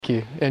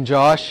you. And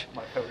Josh.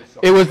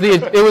 It was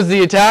the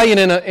Italian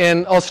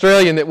and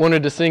Australian that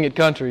wanted to sing it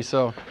country,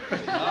 so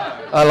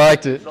I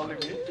liked it.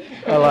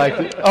 I liked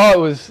it. Oh, it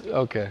was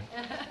okay.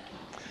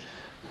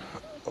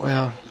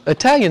 Well,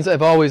 Italians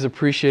have always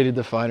appreciated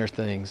the finer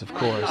things, of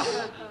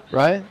course,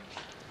 right?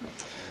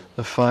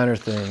 The finer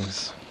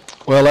things.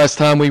 Well, last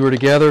time we were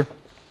together,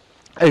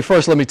 hey,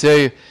 first let me tell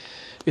you,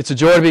 it's a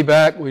joy to be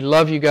back. We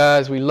love you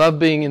guys. We love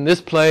being in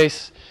this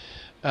place.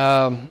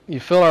 You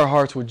fill our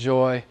hearts with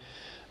joy.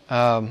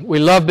 We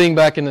love being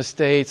back in the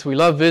States. We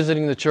love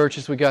visiting the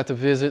churches we got to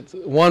visit.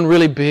 One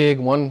really big,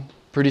 one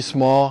pretty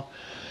small.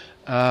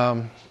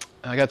 I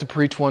got to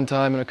preach one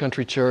time in a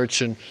country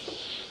church, and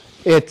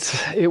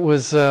it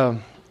was.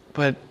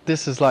 But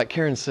this is like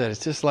Karen said.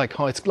 It's just like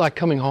home. It's like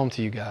coming home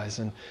to you guys,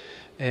 and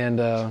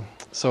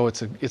so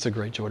it's a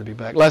great joy to be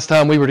back. Last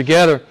time we were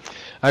together,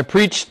 I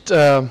preached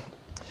the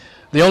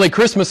only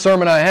Christmas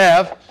sermon I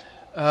have.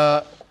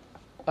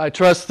 I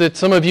trust that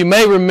some of you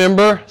may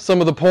remember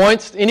some of the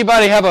points.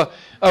 Anybody have a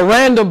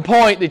random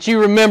point that you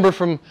remember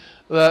from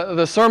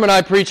the sermon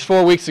I preached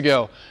 4 weeks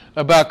ago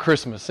about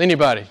Christmas?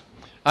 Anybody?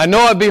 I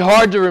know it'd be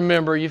hard to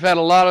remember. You've had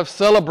a lot of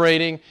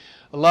celebrating,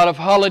 a lot of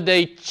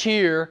holiday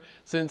cheer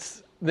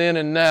since then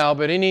and now.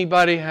 But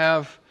anybody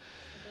have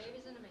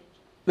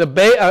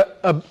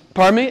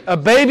pardon me? A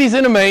baby's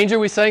in a manger.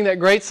 We sang that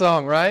great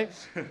song, right?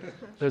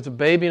 There's a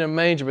baby in a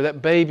manger, but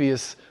that baby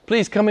is.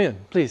 Please come in,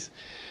 please.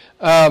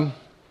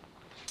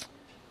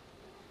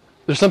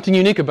 There's something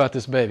unique about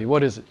this baby.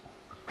 What is it?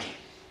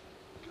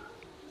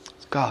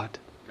 It's God.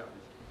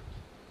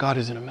 God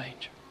is in a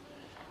manger.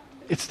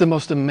 It's the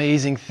most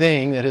amazing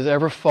thing that has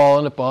ever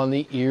fallen upon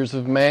the ears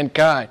of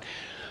mankind.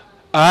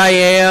 I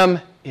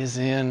am is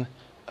in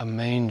a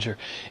manger.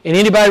 And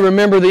anybody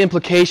remember the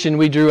implication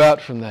we drew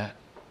out from that?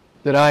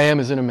 That I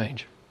am is in a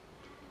manger.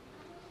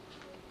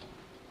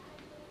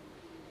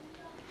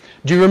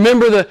 Do you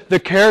remember the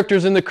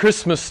characters in the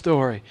Christmas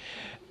story?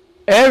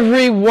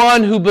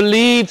 Everyone who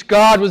believed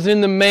God was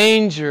in the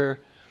manger,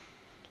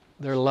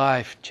 their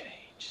life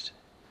changed.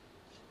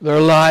 Their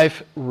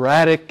life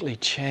radically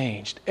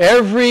changed.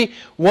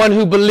 Everyone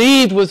who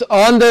believed was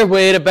on their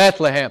way to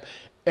Bethlehem.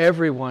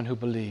 Everyone who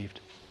believed.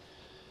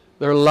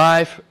 Their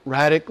life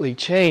radically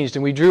changed.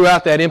 And we drew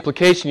out that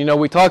implication. You know,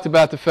 we talked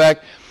about the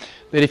fact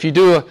that if you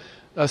do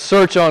a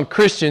search on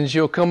Christians,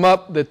 you'll come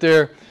up that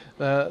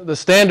the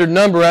standard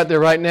number out there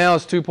right now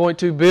is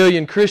 2.2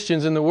 billion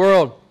Christians in the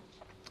world.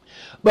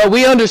 But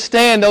we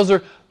understand those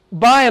are,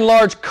 by and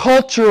large,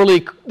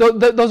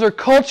 those are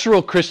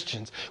cultural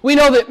Christians. We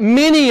know that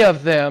many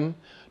of them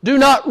do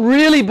not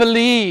really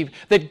believe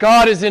that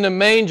God is in a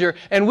manger,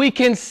 and we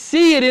can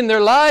see it in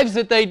their lives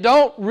that they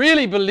don't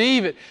really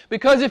believe it.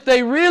 Because if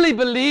they really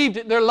believed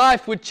it, their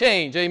life would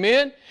change.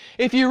 Amen?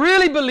 If you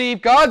really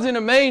believe God's in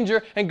a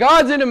manger, and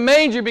God's in a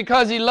manger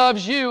because He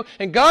loves you,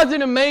 and God's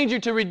in a manger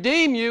to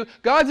redeem you,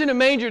 God's in a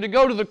manger to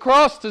go to the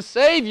cross to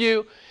save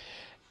you,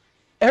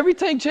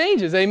 everything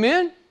changes,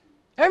 amen?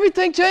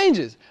 Everything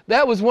changes.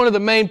 That was one of the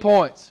main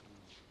points.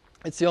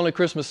 It's the only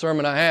Christmas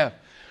sermon I have.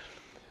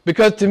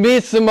 Because to me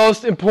it's the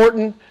most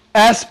important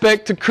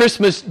aspect to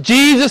Christmas.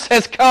 Jesus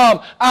has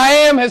come. I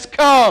am has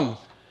come.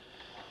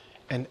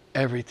 And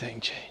everything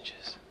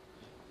changes.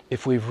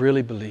 If we've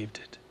really believed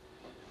it.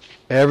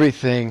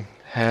 Everything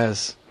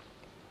has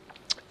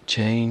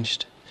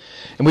changed.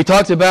 And we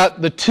talked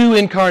about the two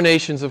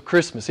incarnations of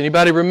Christmas.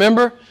 Anybody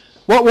remember?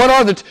 What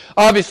are the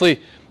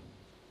obviously,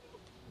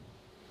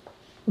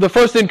 the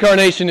first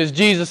incarnation is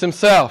Jesus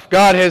Himself.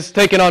 God has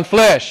taken on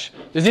flesh.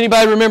 Does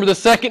anybody remember the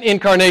second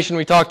incarnation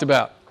we talked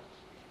about?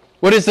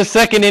 What is the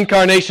second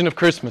incarnation of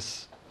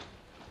Christmas?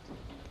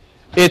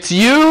 It's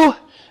you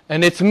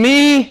and it's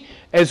me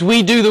as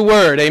we do the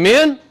Word.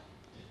 Amen?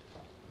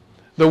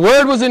 The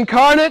Word was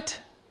incarnate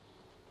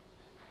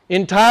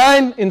in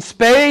time, in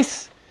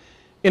space,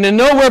 in a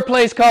nowhere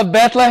place called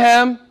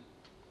Bethlehem.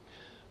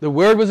 The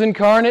Word was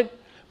incarnate,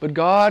 but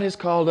God has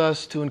called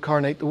us to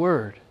incarnate the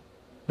Word.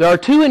 There are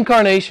two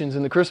incarnations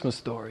in the Christmas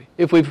story,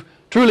 if we've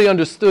truly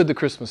understood the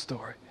Christmas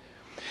story.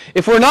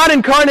 If we're not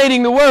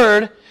incarnating the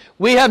Word,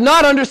 we have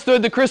not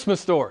understood the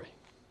Christmas story,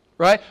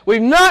 right?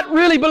 We've not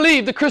really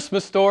believed the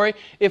Christmas story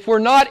if we're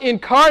not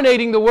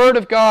incarnating the Word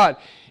of God.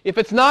 If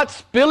it's not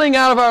spilling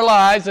out of our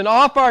lives and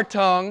off our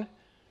tongue,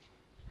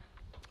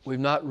 we've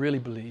not really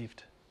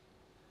believed.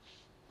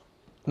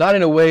 Not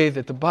in a way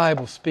that the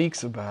Bible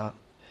speaks about.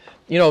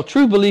 You know,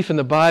 true belief in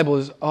the Bible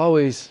is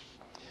always,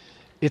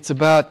 it's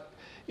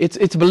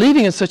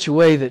believing in such a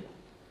way that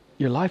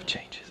your life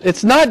changes.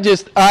 It's not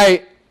just,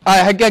 I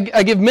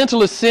give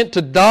mental assent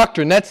to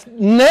doctrine. That's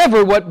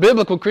never what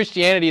biblical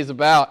Christianity is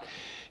about.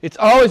 It's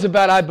always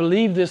about, I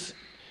believe this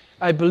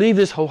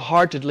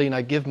wholeheartedly and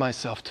I give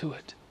myself to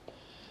it.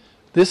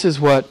 This is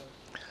what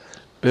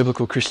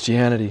biblical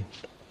Christianity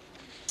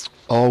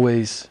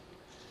always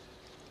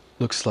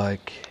looks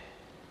like.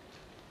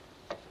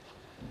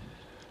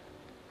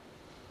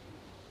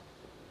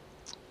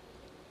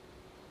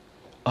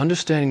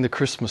 Understanding the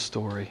Christmas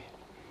story,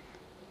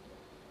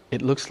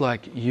 it looks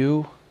like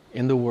you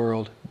in the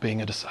world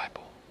being a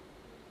disciple.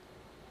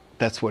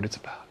 That's what it's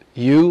about.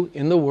 You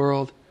in the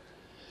world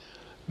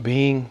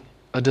being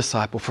a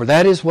disciple. For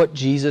that is what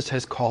Jesus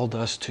has called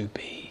us to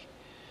be.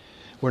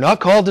 We're not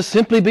called to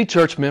simply be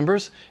church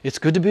members. It's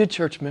good to be a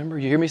church member.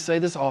 You hear me say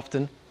this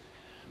often.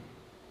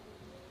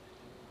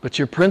 But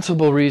your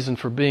principal reason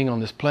for being on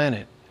this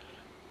planet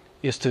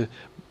is to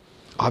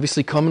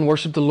obviously come and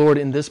worship the Lord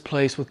in this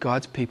place with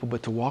God's people,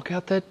 but to walk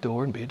out that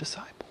door and be a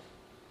disciple.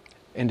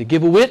 And to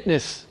give a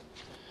witness.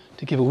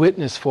 To give a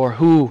witness for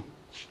who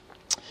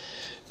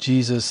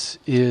Jesus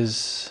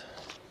is.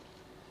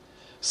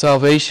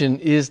 Salvation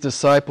is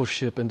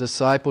discipleship, and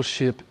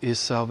discipleship is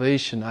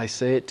salvation. I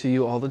say it to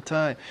you all the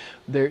time.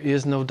 There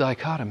is no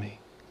dichotomy.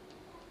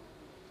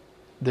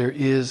 There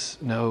is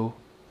no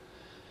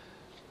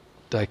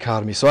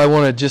dichotomy. So I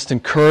want to just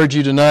encourage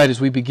you tonight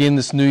as we begin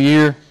this new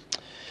year.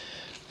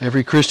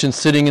 Every Christian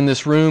sitting in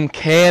this room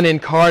can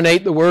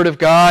incarnate the Word of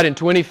God in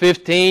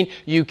 2015.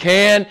 You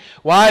can.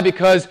 Why?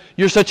 Because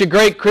you're such a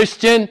great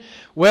Christian.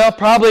 Well,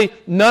 probably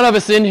none of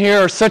us in here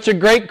are such a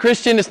great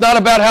Christian. It's not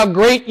about how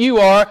great you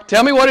are.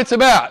 Tell me what it's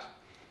about.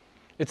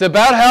 It's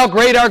about how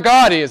great our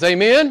God is.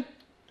 Amen?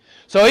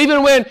 So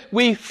even when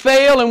we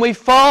fail and we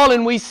fall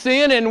and we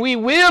sin, and we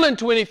will in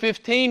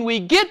 2015, we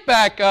get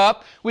back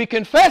up, we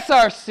confess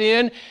our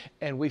sin,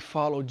 and we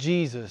follow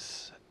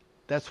Jesus.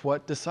 That's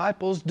what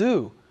disciples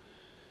do.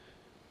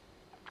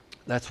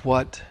 That's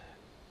what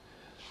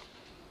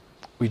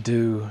we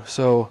do.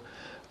 So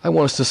I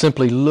want us to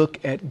simply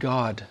look at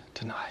God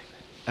tonight.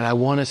 And I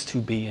want us to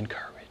be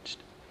encouraged.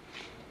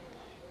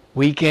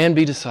 We can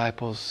be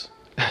disciples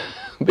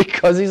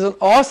because He's an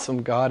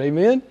awesome God.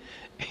 Amen?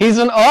 He's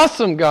an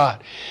awesome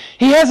God.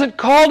 He hasn't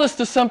called us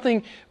to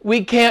something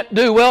we can't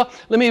do. Well,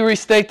 let me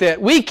restate that.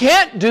 We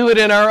can't do it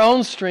in our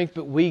own strength,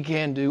 but we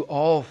can do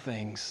all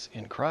things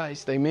in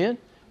Christ. Amen?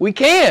 We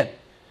can.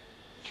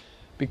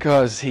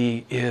 Because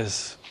He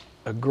is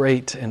a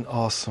great and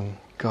awesome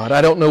God.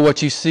 I don't know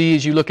what you see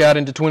as you look out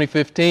into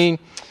 2015.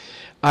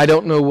 I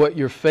don't know what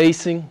you're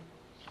facing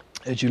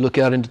as you look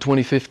out into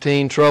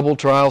 2015. Trouble,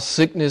 trials,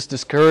 sickness,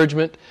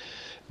 discouragement,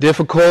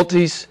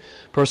 difficulties,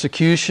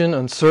 persecution,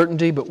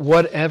 uncertainty. But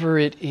whatever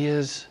it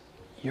is,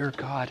 your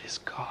God is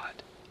God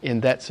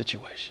in that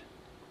situation.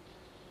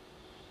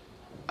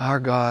 Our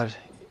God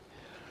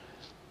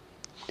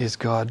is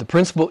God. The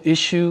principal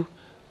issue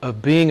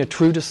of being a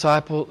true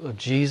disciple of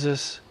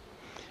Jesus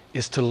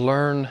is to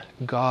learn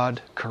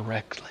God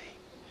correctly.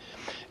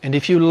 And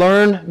if you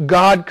learn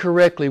God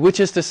correctly, which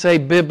is to say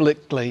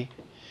biblically,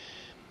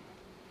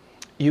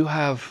 you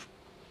have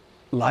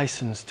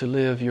license to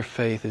live your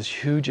faith as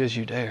huge as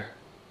you dare.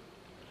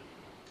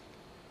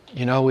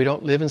 You know, we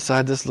don't live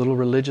inside this little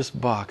religious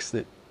box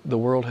that the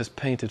world has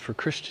painted for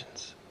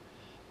Christians.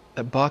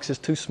 That box is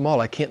too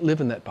small. I can't live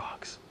in that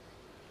box.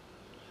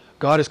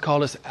 God has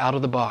called us out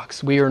of the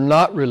box. We are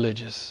not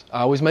religious.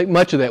 I always make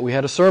much of that. We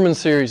had a sermon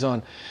series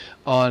on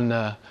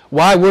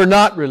why we're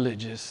not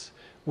religious.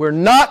 We're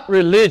not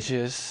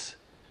religious.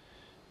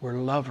 We're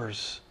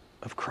lovers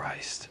of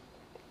Christ.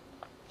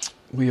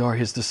 We are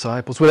His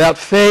disciples. Without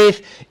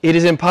faith, it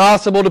is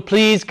impossible to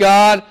please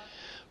God.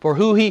 For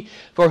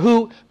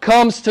who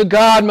comes to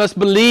God must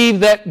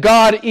believe that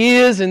God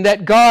is, and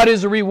that God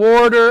is a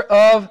rewarder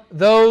of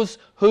those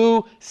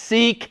who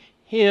seek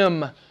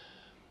Him.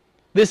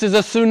 This is a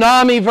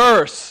tsunami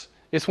verse.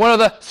 It's one of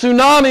the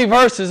tsunami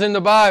verses in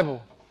the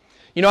Bible.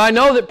 You know, I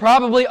know that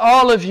probably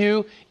all of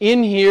you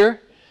in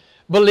here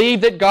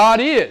believe that God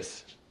is.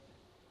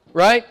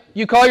 Right?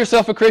 You call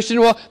yourself a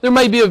Christian. Well, there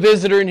may be a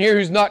visitor in here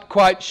who's not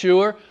quite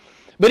sure.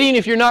 But even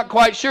if you're not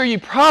quite sure, you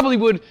probably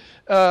would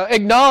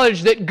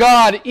acknowledge that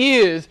God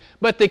is.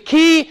 But the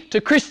key to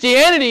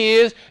Christianity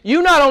is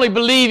you not only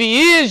believe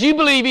He is, you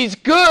believe He's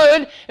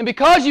good. And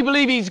because you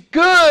believe He's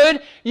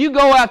good, you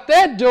go out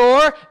that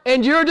door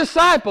and you're a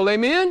disciple.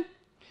 Amen?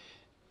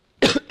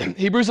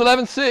 Hebrews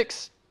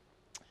 11:6.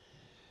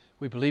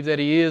 We believe that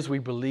He is. We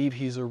believe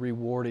He's a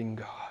rewarding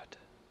God.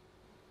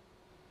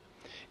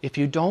 If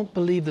you don't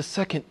believe the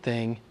second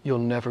thing, you'll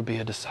never be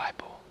a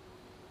disciple.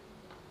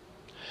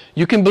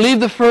 You can believe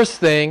the first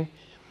thing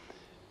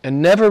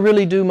and never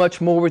really do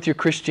much more with your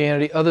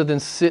Christianity other than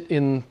sit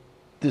in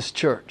this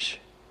church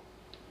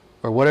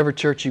or whatever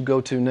church you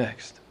go to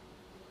next.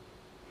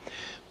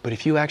 But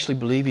if you actually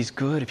believe He's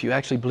good, if you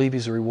actually believe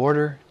He's a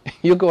rewarder,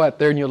 you'll go out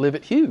there and you'll live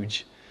it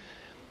huge.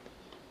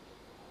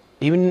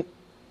 Even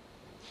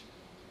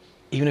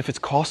if it's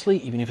costly,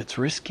 even if it's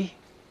risky,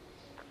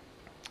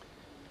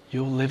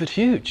 you'll live it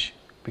huge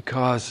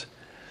because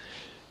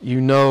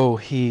you know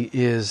He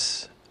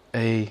is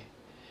a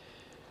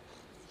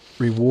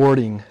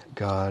rewarding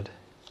God.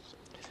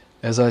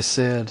 As I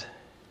said,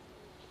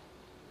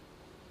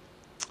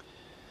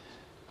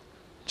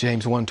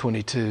 James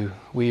 1:22,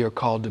 we are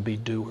called to be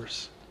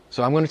doers.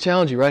 So I'm going to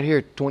challenge you right here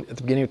at the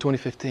beginning of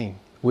 2015.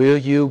 Will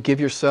you give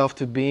yourself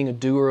to being a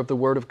doer of the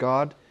Word of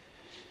God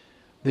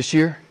this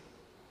year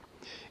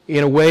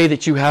in a way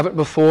that you haven't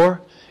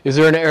before? Is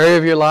there an area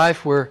of your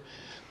life where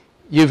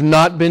you've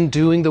not been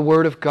doing the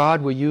Word of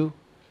God? Will you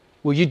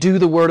Will you do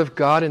the Word of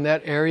God in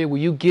that area? Will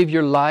you give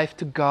your life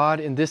to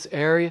God in this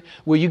area?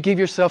 Will you give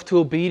yourself to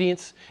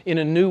obedience in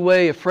a new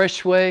way, a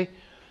fresh way?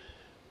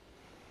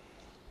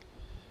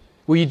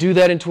 Will you do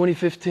that in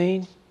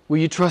 2015? Will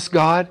you trust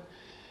God?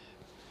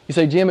 You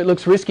say, Jim, it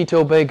looks risky to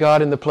obey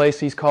God in the place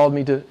He's called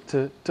me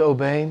to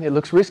obey Him. It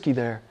looks risky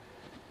there.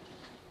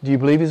 Do you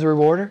believe He's a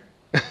rewarder?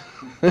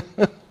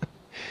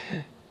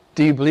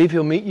 Do you believe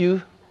He'll meet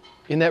you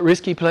in that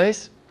risky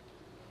place?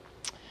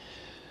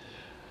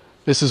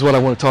 This is what I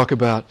want to talk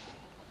about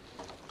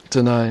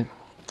tonight.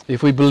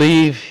 If we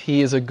believe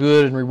He is a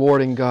good and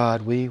rewarding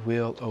God, we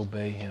will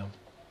obey Him.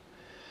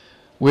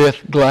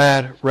 With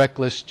glad,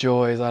 reckless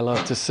joy, as I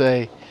love to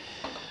say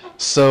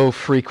so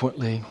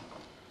frequently.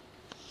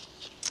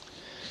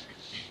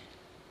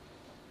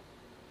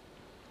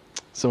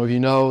 Some of you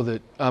know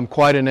that I'm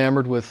quite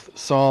enamored with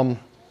Psalm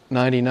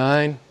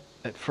 99,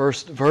 that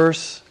first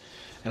verse,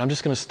 and I'm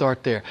just going to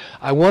start there.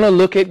 I want to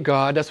look at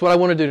God. That's what I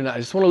want to do tonight. I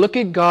just want to look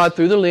at God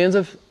through the lens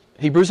of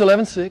Hebrews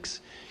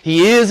 11:6.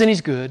 He is and He's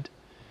good.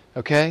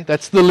 Okay?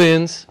 That's the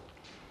lens.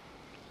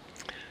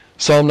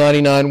 Psalm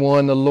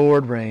 99:1, the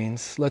Lord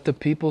reigns. Let the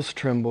peoples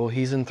tremble.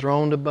 He's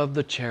enthroned above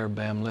the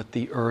cherubim. Let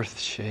the earth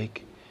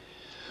shake.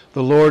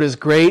 The Lord is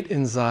great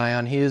in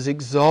Zion. He is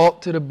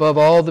exalted above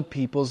all the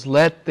peoples.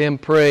 Let them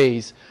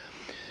praise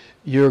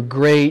your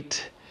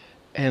great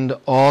and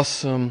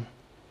awesome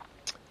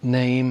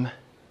name.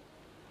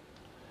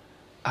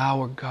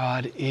 Our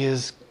God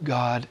is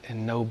God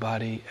and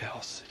nobody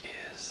else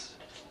is.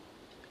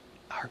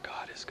 Our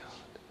God is God.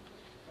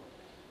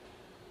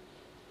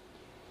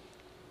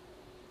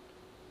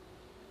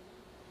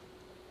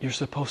 You're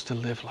supposed to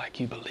live like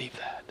you believe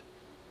that.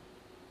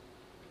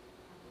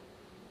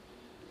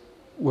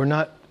 We're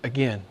not,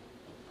 again,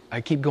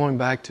 I keep going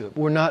back to it.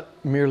 We're not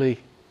merely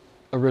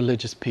a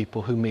religious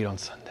people who meet on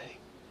Sunday.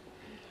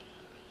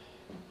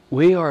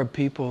 We are a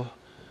people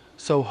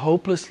so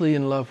hopelessly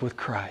in love with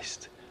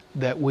Christ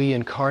that we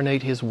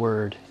incarnate His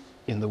Word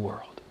in the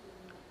world.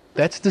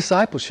 That's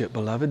discipleship,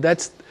 beloved.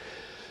 That's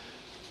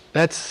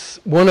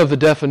one of the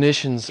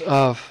definitions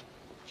of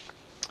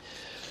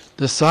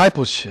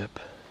discipleship.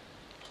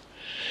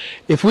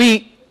 If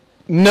we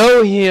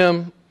know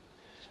Him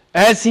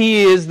as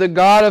He is, the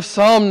God of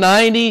Psalm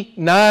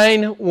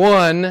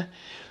 99:1,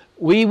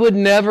 we would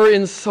never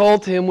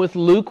insult Him with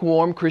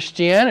lukewarm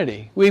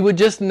Christianity. We would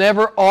just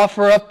never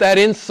offer up that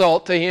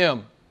insult to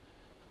Him.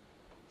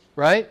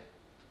 Right?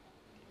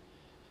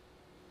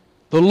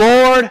 The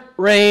Lord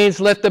reigns,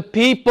 let the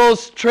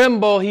peoples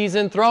tremble. He's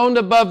enthroned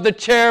above the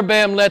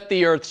cherubim, let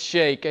the earth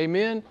shake.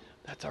 Amen?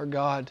 That's our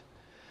God.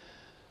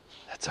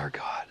 That's our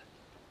God.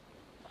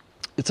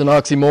 It's an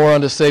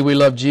oxymoron to say we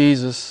love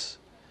Jesus,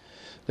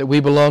 that we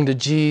belong to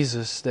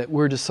Jesus, that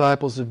we're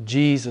disciples of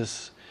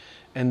Jesus,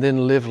 and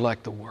then live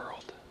like the world.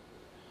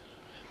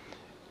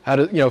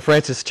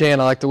 Francis Chan,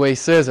 I like the way he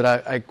says it.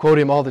 I quote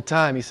him all the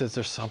time. He says,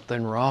 there's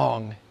something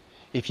wrong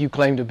if you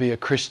claim to be a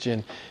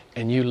Christian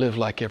and you live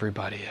like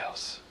everybody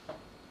else.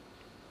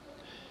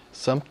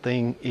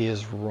 Something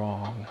is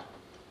wrong.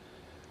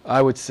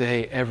 I would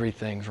say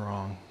everything's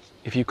wrong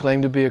if you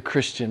claim to be a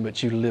Christian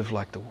but you live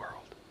like the world.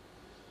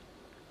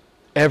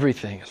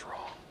 Everything is wrong.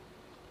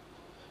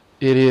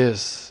 It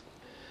is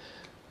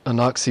an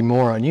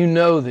oxymoron. You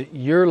know that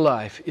your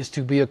life is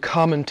to be a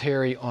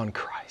commentary on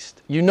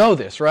Christ. You know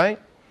this, right?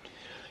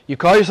 You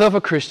call yourself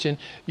a Christian.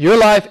 Your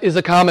life is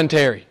a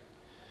commentary.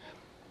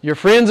 Your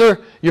friends are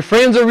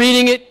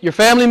reading it. Your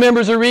family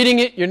members are reading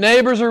it. Your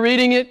neighbors are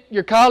reading it.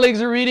 Your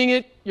colleagues are reading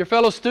it. Your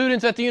fellow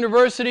students at the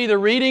university, they're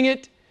reading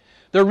it.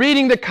 They're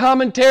reading the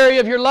commentary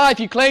of your life.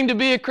 You claim to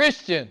be a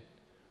Christian.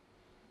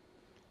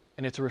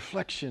 And it's a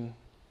reflection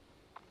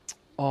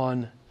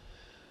on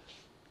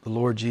the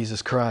Lord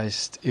Jesus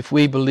Christ. If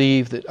we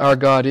believe that our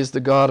God is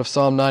the God of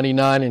Psalm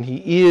 99, and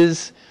He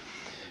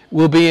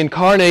will be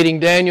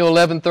incarnating Daniel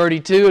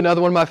 11:32,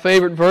 another one of my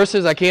favorite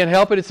verses. I can't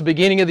help it. It's the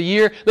beginning of the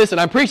year. Listen,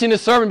 I'm preaching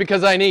this sermon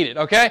because I need it,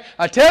 okay?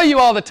 I tell you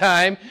all the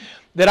time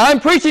that I'm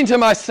preaching to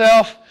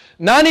myself.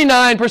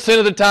 99%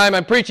 of the time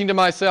I'm preaching to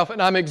myself,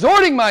 and I'm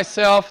exhorting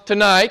myself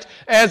tonight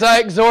as I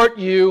exhort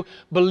you,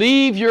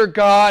 believe your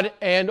God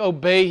and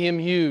obey Him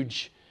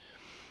huge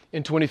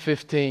in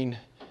 2015.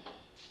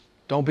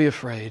 Don't be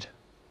afraid.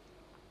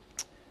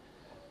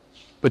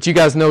 But you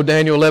guys know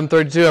Daniel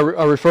 11:32.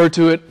 I refer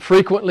to it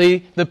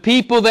frequently. The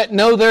people that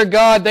know their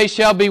God, they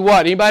shall be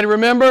what? Anybody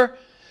remember?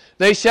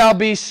 They shall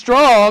be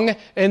strong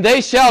and they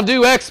shall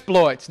do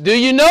exploits. Do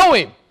you know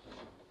Him?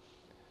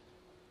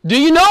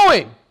 Do you know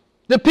Him?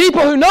 The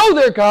people who know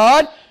their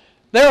God,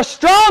 they're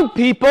strong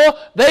people.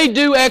 They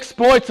do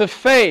exploits of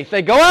faith.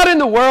 They go out in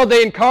the world,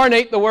 they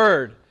incarnate the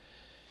Word.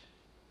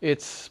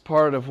 It's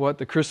part of what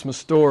the Christmas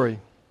story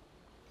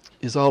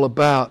is all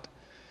about.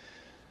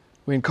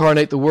 We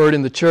incarnate the Word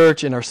in the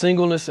church, in our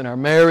singleness, in our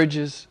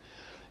marriages,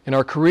 in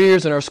our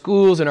careers, in our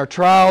schools, in our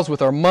trials,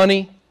 with our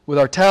money, with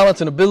our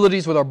talents and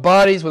abilities, with our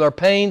bodies, with our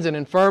pains and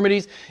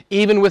infirmities,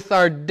 even with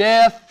our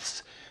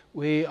deaths.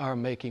 We are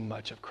making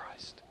much of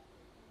Christ.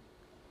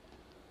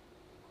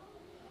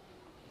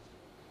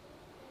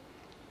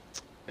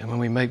 And when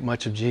we make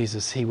much of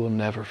Jesus, He will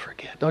never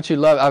forget. Don't you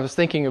love it? I was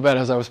thinking about it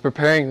as I was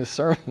preparing this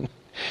sermon.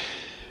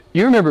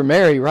 You remember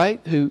Mary,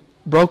 right? Who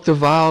broke the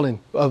vial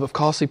of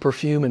costly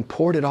perfume and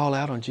poured it all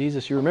out on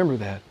Jesus. You remember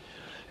that.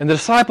 And the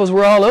disciples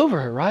were all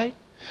over her, right?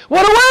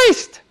 What a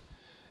waste!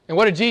 And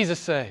what did Jesus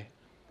say?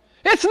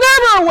 It's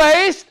never a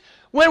waste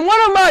when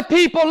one of my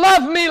people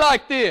love me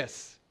like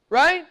this,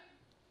 right?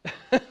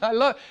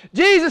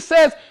 Jesus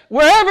says,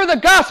 wherever the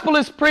gospel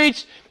is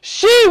preached,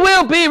 she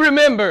will be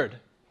remembered.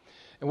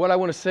 And what I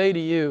want to say to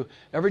you,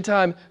 every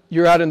time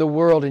you're out in the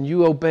world and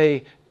you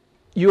obey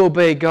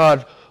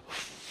God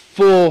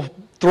full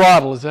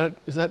throttle.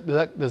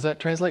 Does that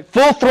translate?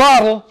 Full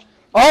throttle,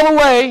 all the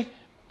way.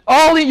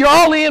 You're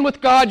all in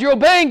with God. You're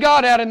obeying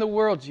God out in the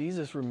world.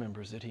 Jesus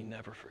remembers it. He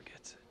never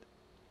forgets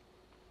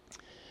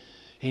it.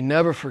 He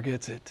never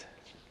forgets it.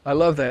 I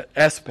love that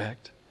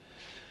aspect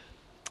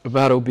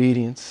about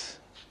obedience.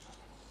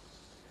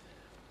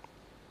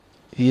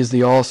 He is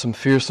the awesome,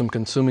 fearsome,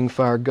 consuming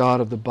fire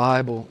God of the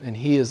Bible, and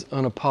He is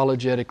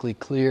unapologetically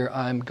clear.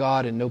 I'm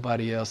God and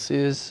nobody else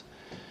is.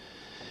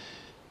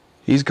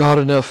 He's God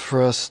enough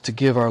for us to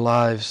give our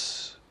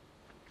lives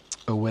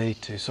away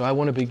to. So I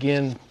want to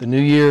begin the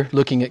new year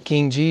looking at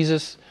King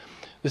Jesus.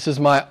 This is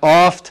my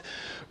oft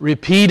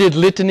repeated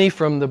litany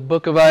from the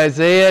book of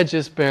Isaiah.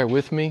 Just bear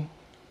with me.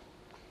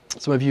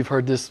 Some of you have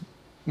heard this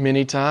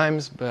many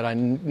times, but I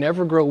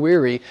never grow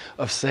weary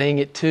of saying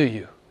it to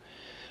you.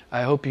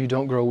 I hope you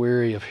don't grow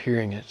weary of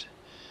hearing it.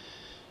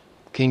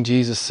 King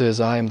Jesus says,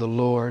 I am the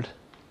Lord.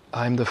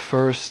 I am the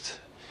first,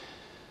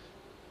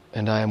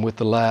 and I am with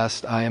the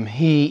last. I am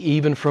He,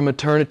 even from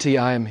eternity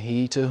I am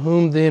He. To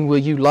whom then will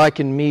you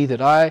liken me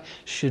that I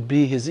should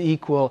be His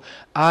equal?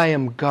 I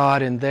am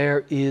God, and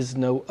there is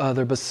no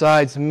other.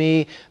 Besides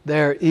me,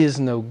 there is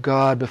no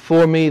God.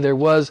 Before me there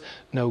was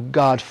no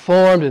God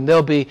formed, and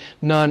there'll be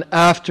none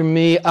after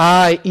me.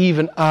 I,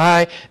 even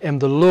I, am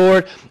the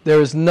Lord.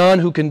 There is none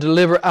who can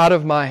deliver out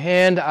of my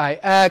hand. I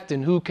act,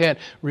 and who can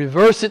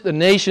reverse it? The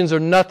nations are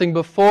nothing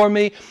before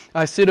me.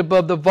 I sit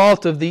above the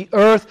vault of the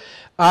earth.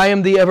 I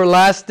am the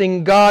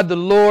everlasting God, the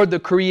Lord, the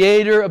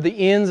Creator of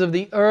the ends of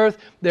the earth.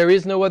 There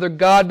is no other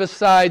God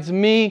besides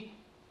me.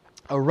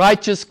 A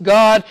righteous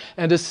God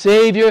and a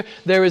Savior.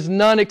 There is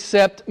none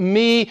except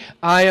me.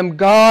 I am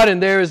God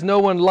and there is no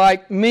one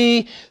like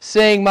me,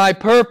 saying my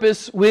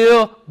purpose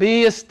will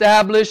be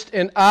established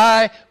and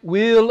I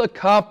will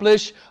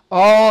accomplish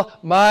all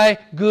my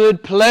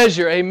good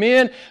pleasure.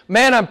 Amen?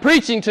 Man, I'm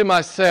preaching to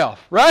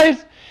myself,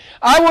 right?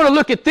 I want to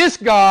look at this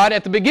God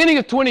at the beginning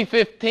of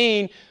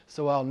 2015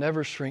 so I'll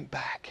never shrink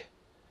back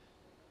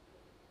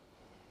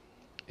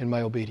in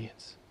my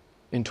obedience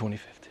in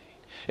 2015.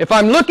 If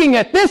I'm looking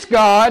at this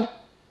God,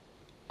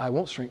 I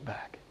won't shrink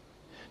back.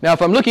 Now,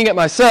 if I'm looking at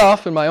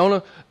myself and my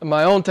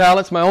own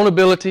talents, my own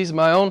abilities,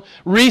 my own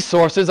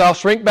resources, I'll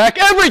shrink back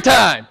every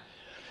time.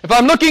 If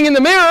I'm looking in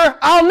the mirror,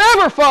 I'll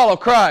never follow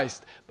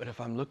Christ. But if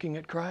I'm looking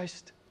at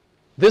Christ,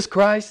 this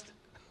Christ,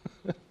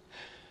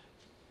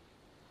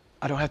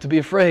 I don't have to be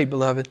afraid,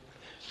 beloved.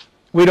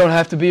 We don't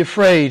have to be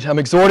afraid. I'm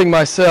exhorting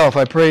myself.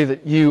 I pray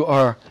that you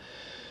are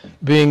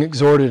being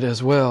exhorted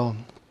as well.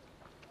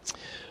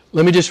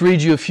 Let me just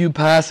read you a few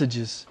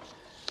passages.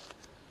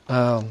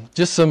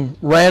 Just some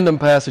random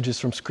passages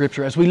from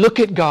Scripture as we look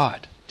at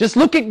God. Just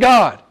look at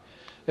God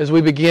as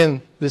we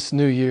begin this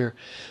new year.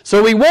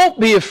 So we won't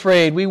be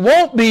afraid. We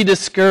won't be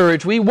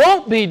discouraged. We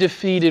won't be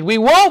defeated. We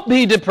won't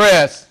be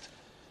depressed.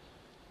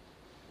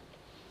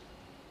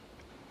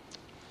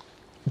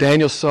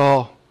 Daniel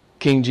saw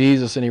King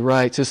Jesus and he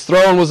writes, His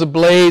throne was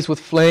ablaze with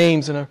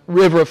flames and a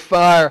river of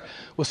fire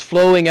was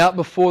flowing out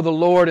before the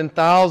Lord, and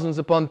thousands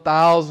upon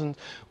thousands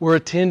were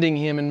attending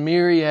Him, and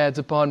myriads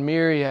upon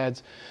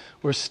myriads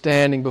were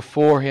standing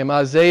before Him.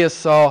 Isaiah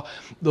saw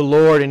the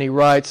Lord and he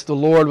writes, The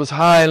Lord was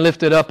high and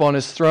lifted up on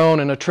His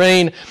throne, and a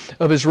train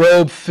of His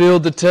robe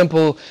filled the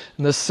temple,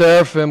 and the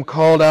seraphim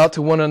called out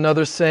to one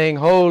another, saying,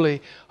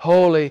 Holy,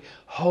 holy,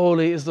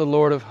 holy is the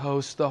Lord of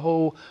hosts. The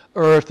whole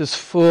earth is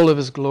full of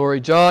His glory.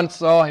 John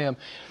saw Him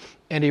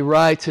and he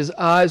writes, His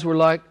eyes were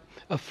like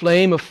a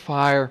flame of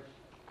fire.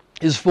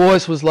 His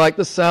voice was like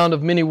the sound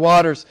of many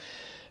waters,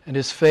 and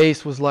His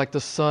face was like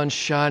the sun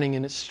shining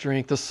in its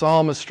strength. The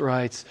psalmist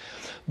writes,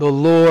 The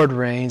Lord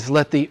reigns,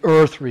 let the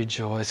earth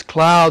rejoice.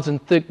 Clouds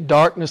and thick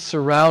darkness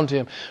surround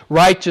Him.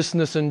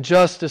 Righteousness and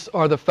justice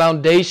are the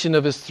foundation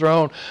of His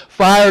throne.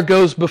 Fire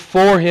goes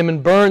before Him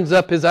and burns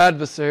up His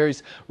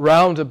adversaries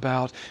round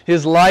about.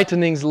 His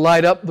lightnings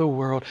light up the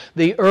world.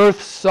 The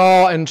earth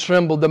saw and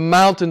trembled. The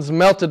mountains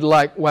melted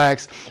like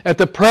wax at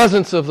the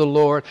presence of the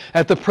Lord,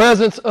 at the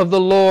presence of the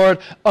Lord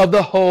of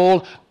the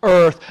whole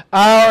earth.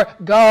 Our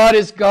God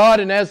is God,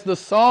 and as the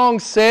song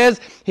says,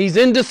 He's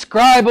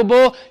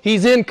indescribable,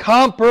 He's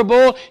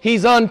incomparable,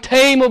 He's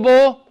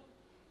untamable.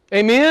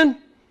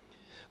 Amen?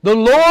 The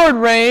Lord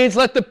reigns,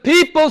 let the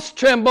peoples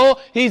tremble,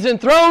 He's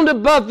enthroned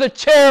above the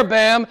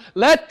cherubim,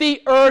 let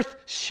the earth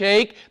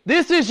shake.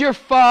 This is your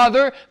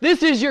Father,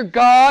 this is your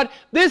God,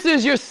 this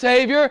is your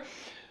Savior.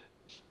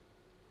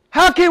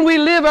 How can we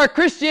live our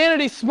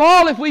Christianity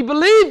small if we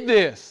believe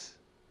this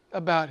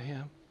about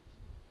Him?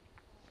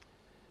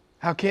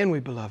 How can we,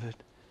 beloved?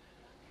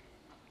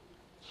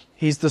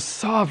 He's the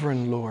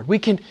sovereign Lord.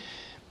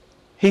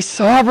 He's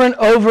sovereign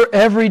over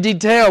every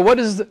detail. What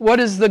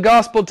does the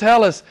gospel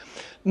tell us?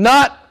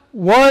 Not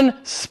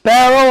one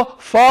sparrow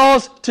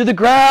falls to the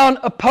ground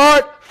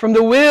apart from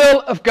the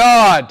will of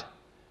God.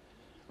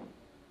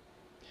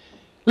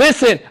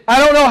 Listen, I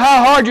don't know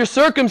how hard your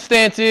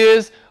circumstance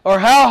is, or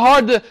how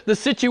hard the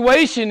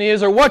situation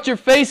is, or what you're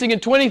facing in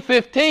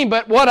 2015,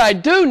 but what I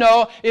do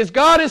know is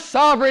God is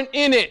sovereign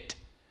in it.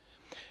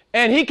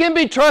 And He can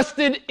be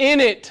trusted in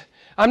it.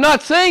 I'm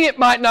not saying it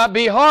might not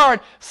be hard.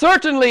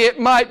 Certainly it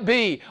might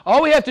be.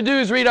 All we have to do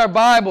is read our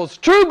Bibles.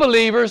 True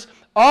believers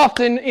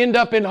often end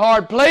up in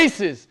hard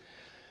places,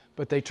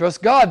 but they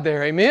trust God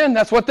there. Amen?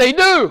 That's what they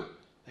do.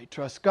 They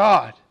trust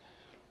God.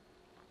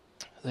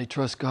 They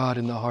trust God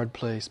in the hard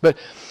place. But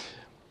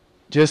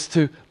just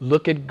to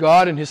look at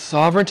God and His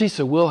sovereignty,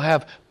 so we'll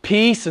have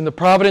peace and the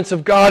providence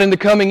of God in the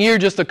coming year.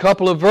 Just a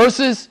couple of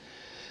verses.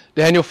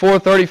 Daniel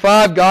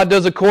 4:35, God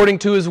does according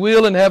to His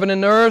will in heaven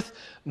and earth.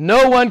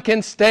 No one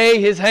can stay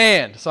His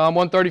hand. Psalm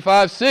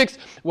 135:6,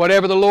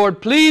 whatever the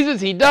Lord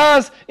pleases, He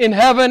does in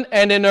heaven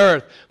and in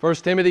earth. 1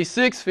 Timothy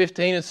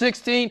 6:15 and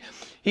 16,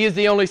 He is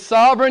the only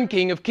sovereign,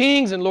 King of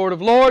kings and Lord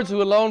of lords,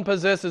 who alone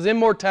possesses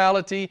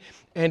immortality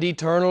and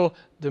eternal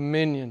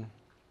dominion.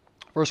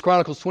 1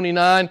 Chronicles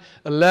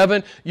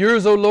 29:11,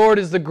 yours, O Lord,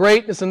 is the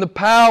greatness and the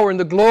power and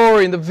the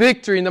glory and the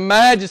victory and the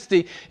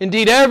majesty.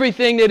 Indeed,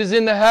 everything that is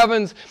in the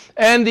heavens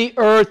and the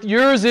earth,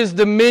 yours is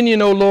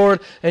dominion, O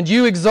Lord, and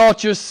you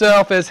exalt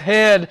yourself as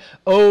head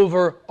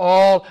over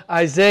all.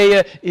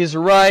 Isaiah is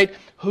right.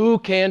 Who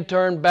can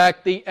turn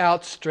back the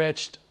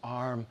outstretched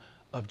arm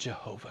of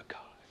Jehovah God?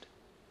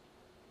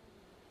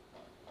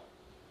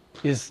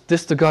 Is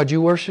this the God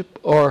you worship,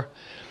 or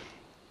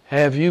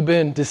have you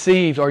been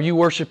deceived? Are you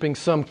worshiping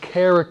some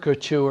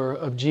caricature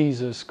of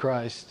Jesus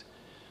Christ?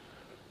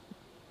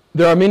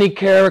 There are many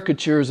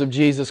caricatures of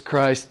Jesus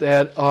Christ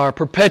that are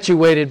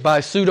perpetuated by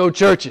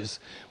pseudo-churches.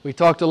 We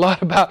talked a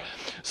lot about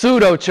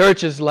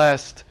pseudo-churches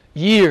last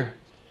year.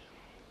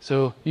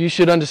 So you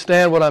should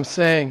understand what I'm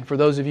saying for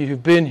those of you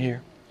who've been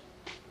here.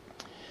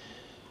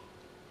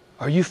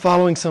 Are you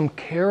following some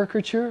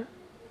caricature?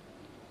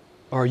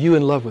 Or are you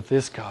in love with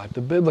this God,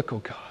 the biblical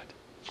God?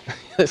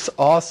 This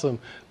awesome,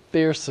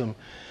 fearsome,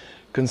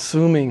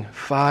 consuming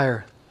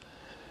fire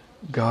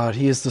God.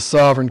 He is the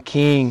sovereign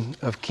King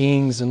of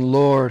kings and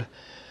Lord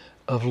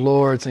of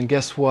lords. And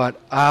guess what?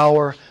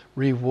 Our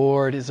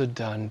reward is a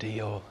done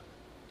deal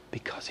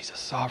because He's a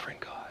sovereign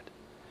God.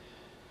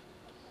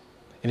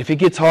 And if it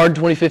gets hard in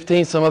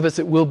 2015, some of us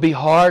it will be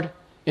hard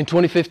in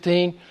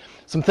 2015.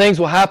 Some things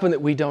will happen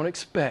that we don't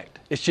expect.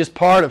 It's just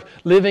part of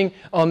living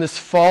on this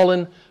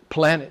fallen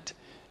planet.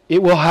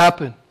 It will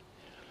happen.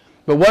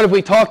 But what have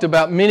we talked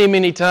about many,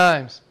 many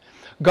times?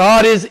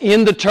 God is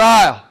in the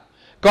trial.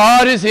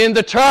 God is in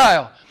the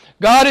trial.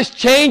 God is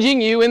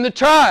changing you in the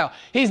trial.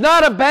 He's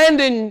not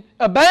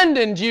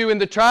abandoned you in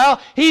the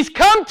trial. He's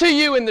come to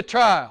you in the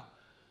trial.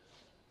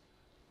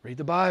 Read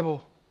the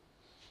Bible.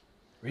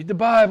 Read the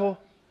Bible.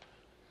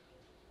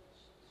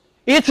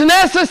 It's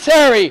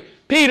necessary,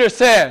 Peter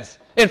says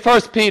in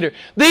 1 Peter.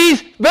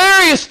 These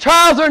various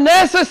trials are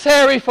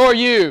necessary for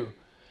you,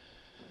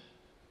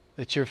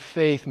 that your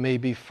faith may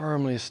be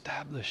firmly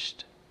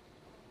established.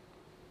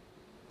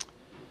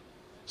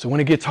 So when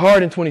it gets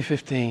hard in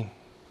 2015,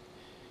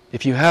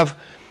 if you have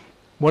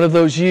one of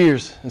those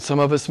years, and some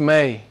of us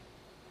may,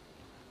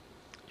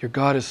 your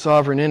God is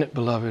sovereign in it,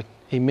 beloved.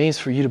 He means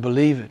for you to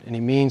believe it, and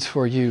He means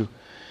for you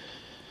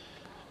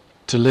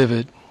to live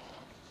it.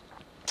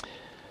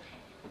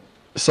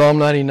 Psalm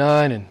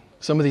 99 and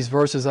some of these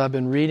verses I've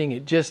been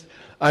reading,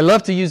 I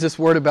love to use this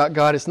word about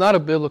God. It's not a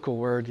biblical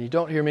word. You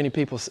don't hear many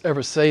people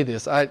ever say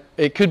this.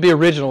 It could be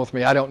original with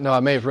me. I don't know.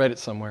 I may have read it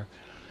somewhere.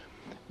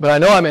 But I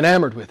know I'm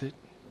enamored with it.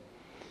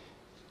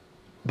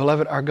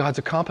 Beloved, our God's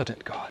a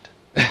competent God.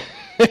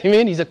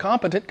 Amen? He's a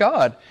competent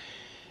God.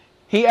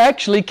 He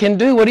actually can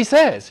do what He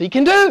says He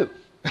can do.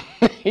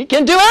 He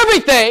can do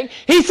everything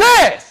He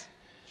says.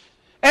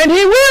 And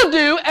He will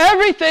do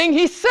everything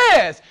He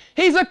says.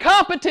 He's a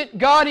competent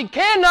God. He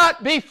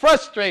cannot be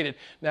frustrated.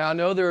 Now, I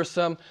know there are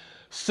some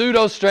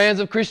pseudo-strands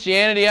of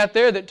Christianity out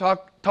there that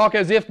talk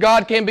as if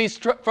God can be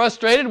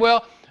frustrated.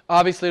 Well,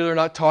 obviously they're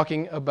not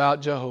talking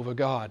about Jehovah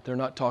God. They're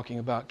not talking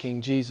about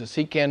King Jesus.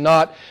 He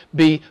cannot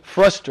be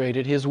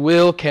frustrated. His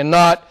will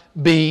cannot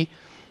be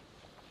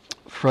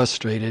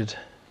frustrated.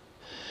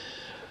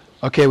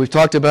 Okay, we've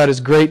talked about His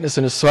greatness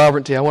and His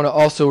sovereignty. I want to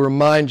also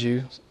remind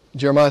you,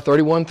 Jeremiah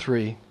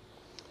 31:3,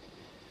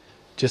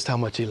 just how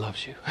much He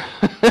loves you.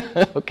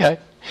 Okay?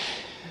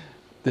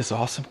 This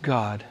awesome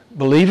God,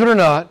 believe it or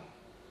not,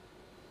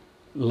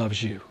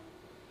 loves you.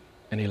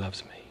 And He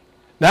loves me.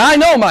 Now I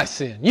know my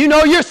sin. You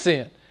know your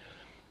sin.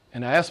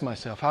 And I ask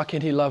myself, how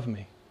can He love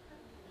me?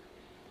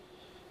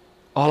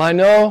 All I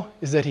know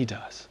is that He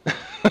does.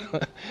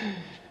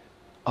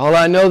 All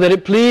I know that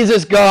it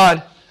pleases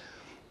God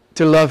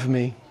to love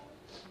me.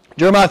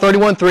 Jeremiah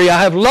 31:3,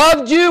 I have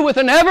loved you with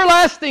an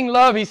everlasting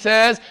love, He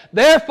says.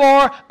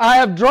 Therefore, I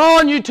have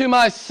drawn you to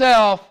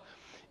myself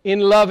in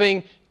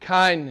loving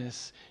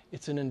kindness.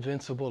 It's an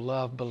invincible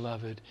love,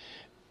 beloved.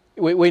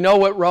 We know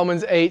what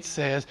Romans 8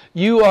 says.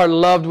 You are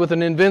loved with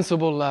an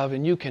invincible love,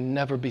 and you can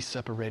never be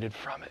separated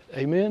from it.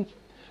 Amen?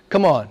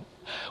 Come on.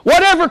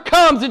 Whatever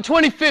comes in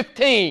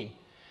 2015,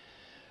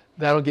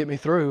 that'll get me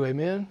through.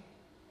 Amen?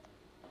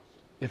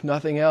 If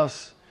nothing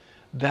else,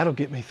 that'll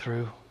get me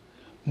through.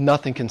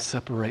 Nothing can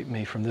separate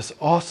me from this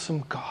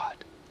awesome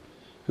God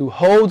who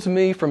holds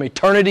me from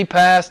eternity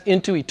past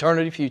into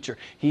eternity future.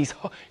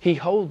 He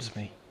holds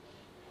me.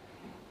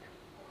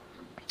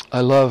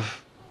 I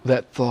love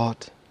that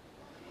thought.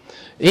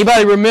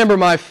 Anybody remember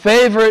my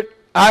favorite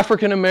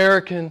African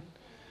American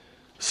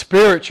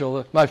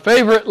spiritual, my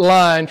favorite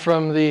line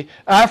from the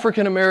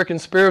African American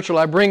spiritual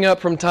I bring up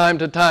from time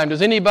to time?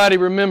 Does anybody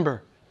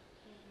remember?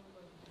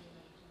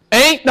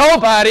 Ain't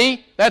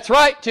nobody, that's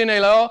right,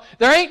 Chinelo,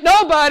 there ain't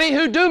nobody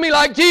who do me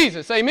like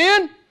Jesus.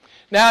 Amen?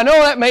 Now I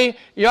know that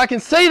I can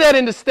say that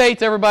in the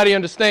States, everybody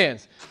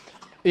understands.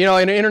 In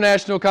an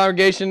international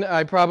congregation,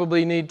 I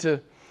probably need to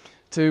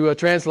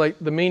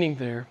translate the meaning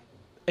there.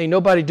 Ain't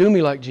nobody do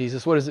me like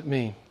Jesus. What does it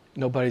mean?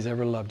 Nobody's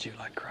ever loved you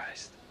like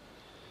Christ.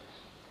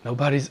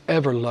 Nobody's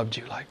ever loved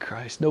you like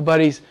Christ.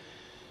 Nobody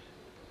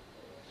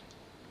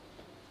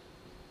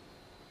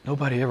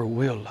ever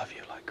will love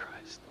you like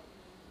Christ.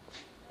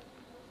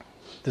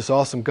 This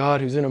awesome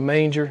God who's in a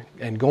manger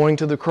and going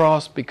to the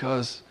cross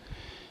because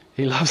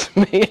He loves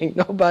me. Ain't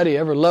nobody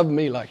ever loved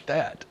me like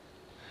that.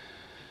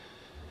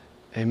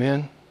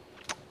 Amen.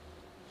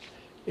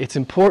 It's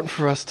important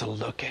for us to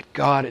look at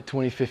God at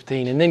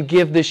 2015 and then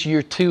give this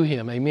year to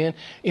Him, amen,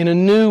 in a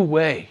new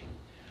way.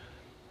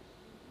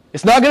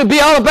 It's not going to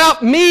be all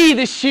about me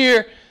this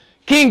year,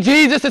 King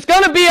Jesus. It's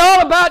going to be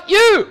all about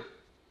you.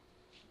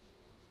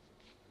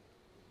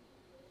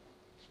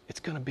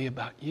 It's going to be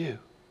about you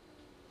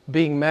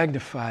being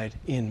magnified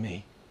in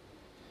me.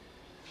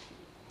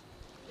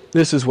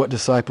 This is what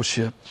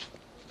discipleship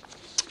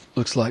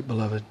looks like,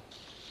 beloved.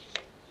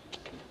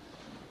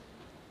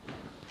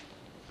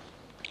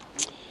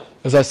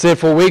 As I said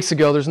 4 weeks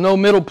ago, there's no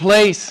middle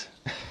place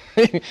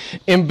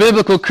in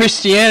biblical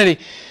Christianity.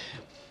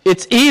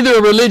 It's either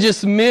a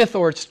religious myth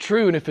or it's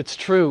true. And if it's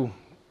true,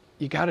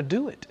 you got to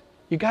do it.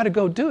 You got to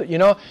go do it.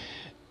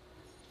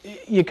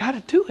 You got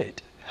to do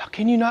it. How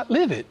can you not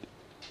live it?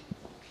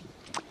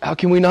 How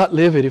can we not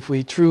live it if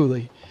we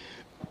truly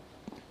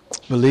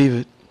believe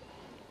it?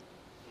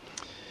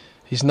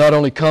 He's not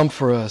only come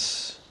for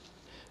us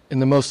in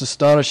the most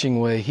astonishing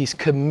way, He's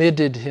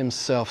committed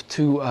Himself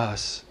to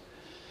us.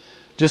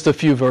 Just a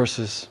few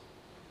verses.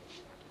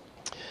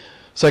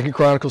 2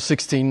 Chronicles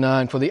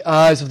 16:9. For the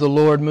eyes of the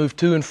Lord move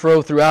to and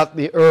fro throughout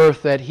the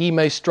earth, that He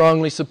may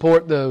strongly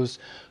support those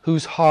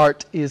whose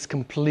heart is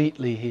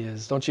completely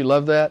His. Don't you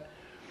love that?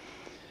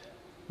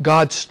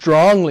 God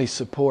strongly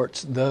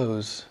supports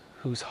those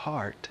whose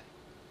heart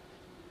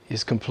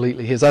is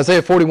completely His.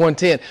 Isaiah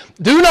 41:10.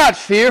 Do not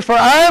fear, for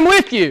I am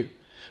with you.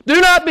 Do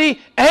not be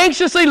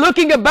anxiously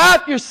looking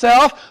about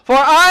yourself, for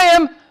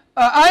I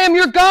am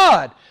your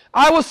God.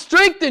 I will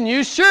strengthen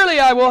you. Surely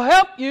I will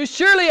help you.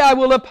 Surely I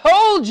will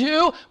uphold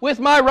you with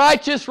my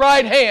righteous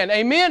right hand.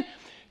 Amen?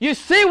 You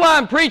see why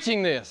I'm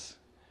preaching this.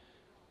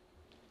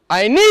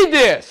 I need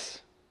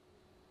this.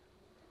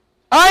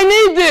 I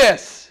need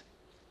this.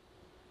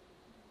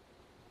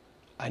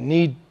 I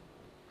need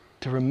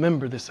to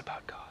remember this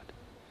about God.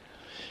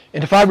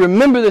 And if I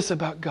remember this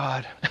about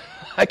God,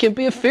 I can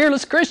be a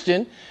fearless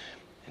Christian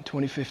in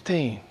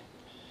 2015.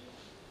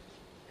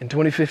 In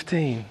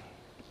 2015.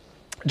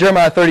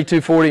 Jeremiah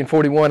 32:40 and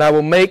 41. I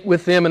will make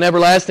with them an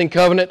everlasting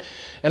covenant,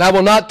 and I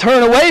will not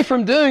turn away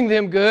from doing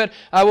them good.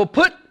 I will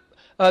put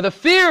the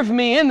fear of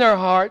me in their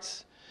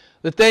hearts,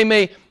 that they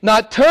may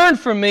not turn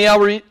from me. I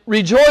will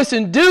rejoice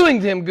in doing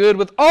them good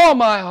with all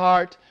my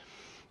heart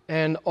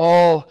and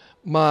all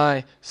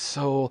my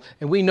soul.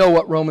 And we know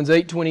what Romans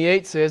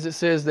 8:28 says. It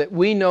says that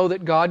we know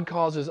that God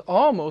causes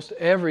almost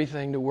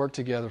everything to work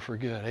together for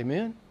good.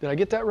 Amen? Did I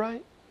get that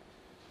right?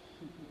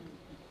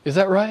 Is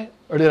that right?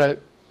 Or did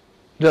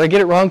I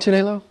get it wrong,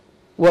 Chinelo?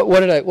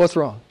 What's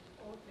wrong?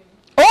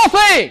 All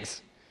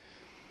things!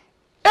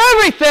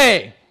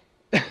 Everything!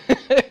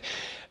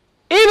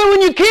 Even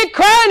when you can't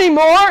cry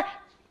anymore,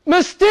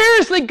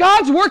 mysteriously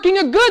God's working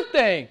a good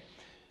thing.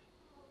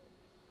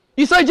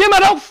 You say, Jim, I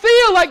don't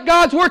feel like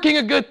God's working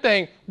a good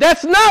thing.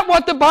 That's not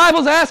what the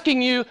Bible's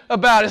asking you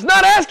about. It's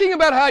not asking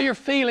about how you're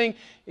feeling.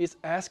 It's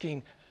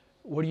asking,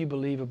 what do you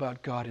believe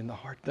about God in the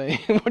heart thing?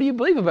 What do you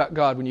believe about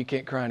God when you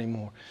can't cry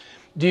anymore?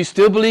 Do you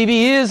still believe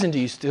He is, and do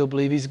you still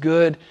believe He's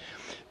good?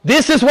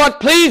 This is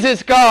what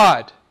pleases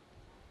God.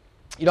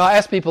 I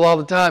ask people all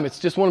the time. It's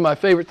just one of my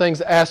favorite things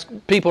to ask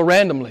people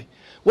randomly.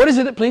 What is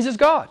it that pleases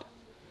God?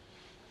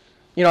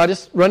 I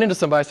just run into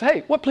somebody and say,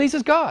 hey, what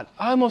pleases God?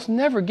 I almost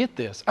never get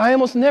this. I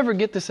almost never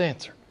get this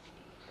answer.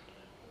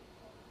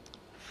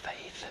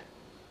 Faith.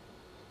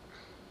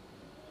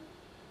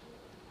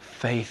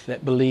 Faith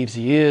that believes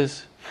He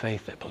is.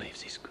 Faith that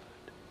believes He's good.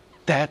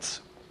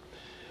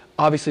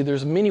 Obviously,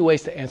 there's many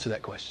ways to answer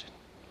that question.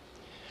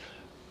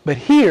 But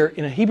here,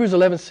 in Hebrews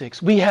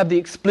 11:6, we have the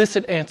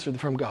explicit answer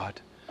from God.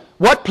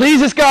 What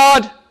pleases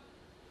God?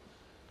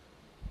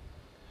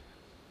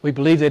 We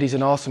believe that He's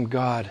an awesome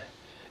God,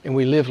 and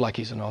we live like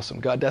He's an awesome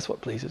God. That's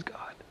what pleases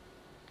God.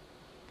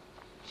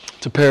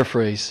 To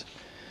paraphrase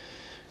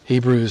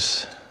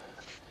Hebrews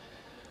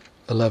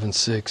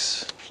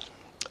 11:6.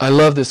 I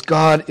love this.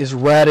 God is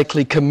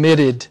radically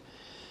committed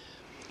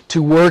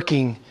to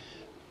working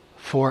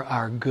for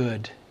our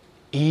good,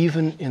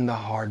 even in the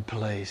hard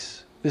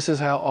place. This is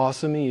how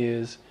awesome He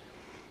is.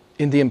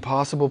 In the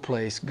impossible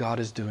place, God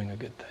is doing a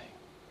good thing.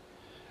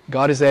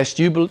 God has asked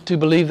you to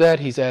believe that.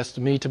 He's asked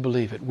me to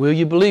believe it. Will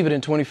you believe it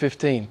in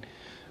 2015,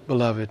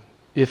 beloved,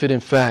 if it in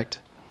fact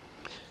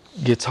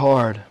gets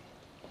hard?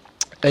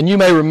 And you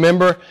may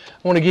remember,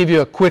 I want to give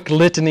you a quick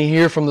litany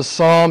here from the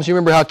Psalms. You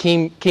remember how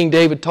King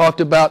David talked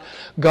about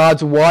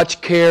God's watch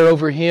care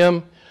over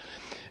him?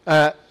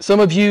 Some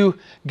of you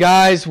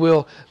guys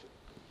will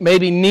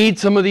maybe need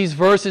some of these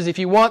verses. If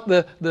you want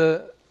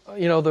the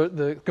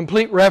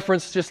complete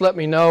reference, just let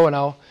me know, and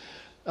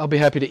I'll be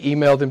happy to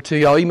email them to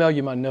you. I'll email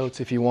you my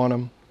notes if you want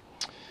them.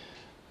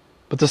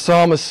 But the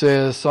psalmist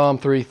says, Psalm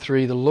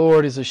 3:3, "The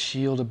Lord is a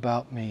shield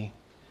about me.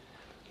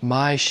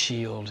 My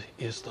shield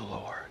is the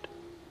Lord."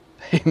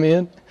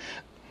 Amen.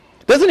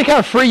 Doesn't it kind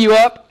of free you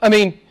up? I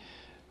mean,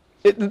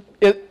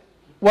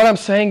 what I'm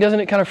saying, doesn't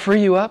it kind of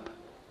free you up?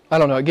 I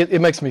don't know.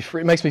 It makes me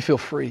free. It makes me feel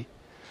free.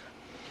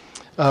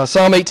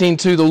 Psalm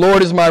 18:2, "The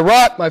Lord is my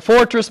rock, my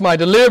fortress, my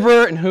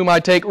deliverer, in whom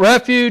I take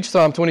refuge."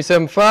 Psalm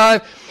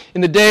 27:5,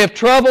 "In the day of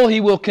trouble, He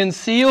will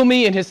conceal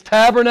me in His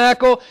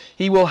tabernacle.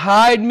 He will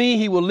hide me.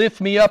 He will lift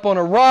me up on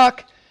a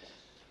rock."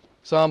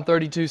 Psalm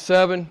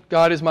 32:7,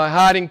 "God is my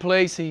hiding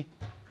place. He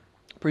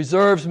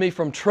preserves me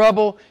from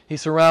trouble. He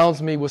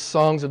surrounds me with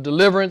songs of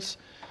deliverance."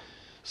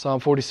 Psalm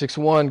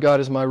 46:1, "God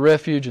is my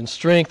refuge and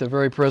strength, a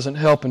very present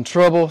help in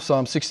trouble."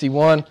 Psalm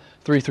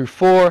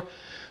 61:3-4,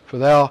 "For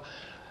Thou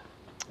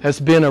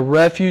hast been a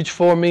refuge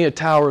for me, a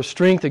tower of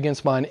strength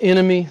against mine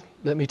enemy.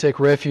 Let me take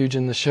refuge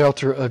in the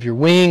shelter of Your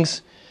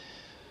wings."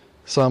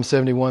 Psalm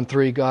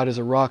 71:3, "God is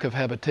a rock of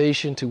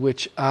habitation to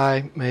which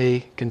I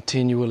may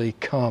continually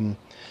come."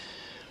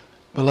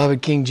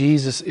 Beloved, King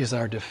Jesus is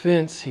our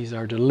defense. He's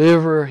our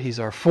deliverer. He's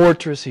our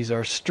fortress. He's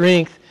our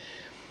strength.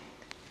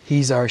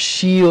 He's our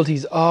shield.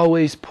 He's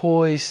always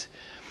poised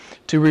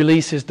to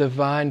release His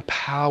divine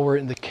power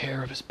in the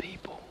care of His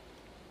people.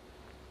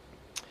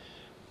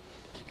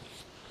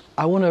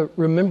 I want to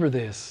remember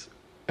this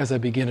as I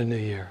begin a new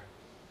year.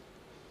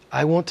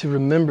 I want to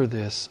remember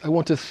this. I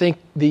want to think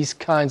these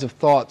kinds of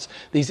thoughts,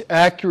 these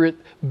accurate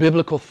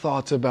biblical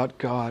thoughts about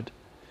God.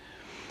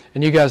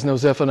 And you guys know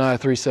Zephaniah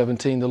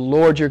 3:17, "The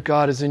Lord your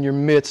God is in your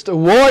midst, a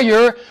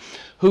warrior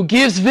who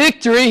gives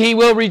victory. He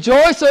will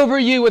rejoice over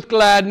you with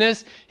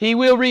gladness. He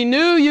will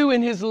renew you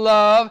in His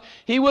love.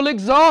 He will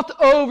exalt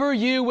over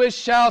you with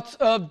shouts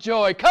of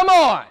joy." Come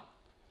on!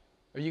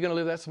 Are you going to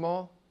live that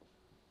small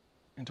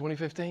in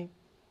 2015?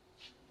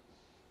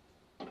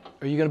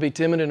 Are you going to be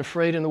timid and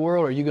afraid in the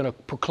world, or are you going to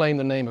proclaim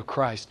the name of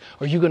Christ?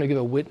 Are you going to give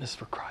a witness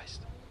for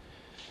Christ?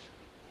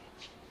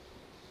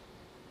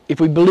 If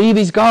we believe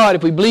He's God,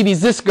 if we believe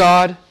He's this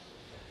God,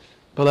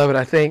 beloved,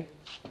 I think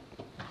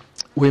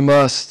we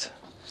must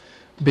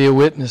be a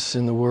witness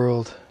in the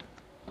world.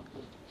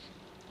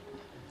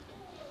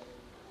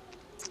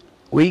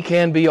 We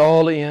can be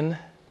all in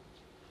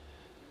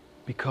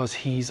because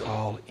He's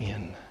all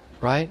in,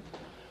 right?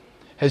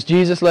 Has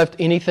Jesus left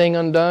anything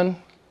undone?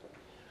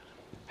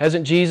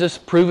 Hasn't Jesus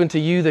proven to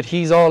you that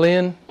He's all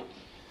in?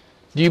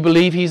 Do you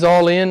believe He's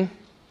all in?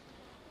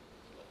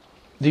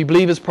 Do you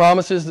believe His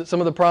promises, that some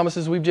of the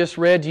promises we've just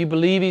read, do you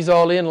believe He's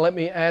all in? Let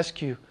me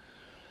ask you,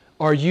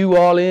 are you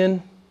all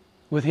in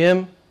with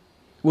Him?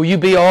 Will you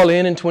be all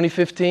in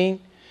 2015?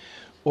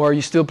 Or are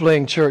you still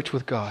playing church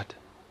with God?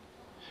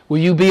 Will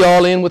you be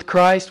all in with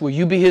Christ? Will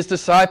you be His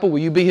disciple? Will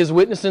you be His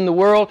witness in the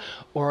world?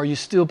 Or are you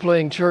still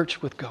playing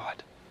church with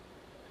God?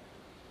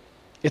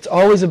 It's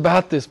always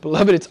about this,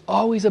 beloved. It's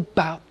always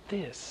about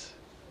this.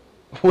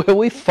 Will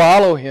we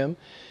follow Him?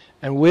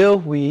 And will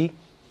we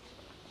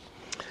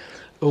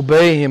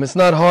obey Him? It's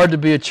not hard to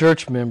be a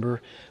church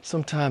member.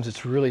 Sometimes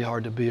it's really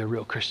hard to be a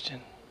real Christian.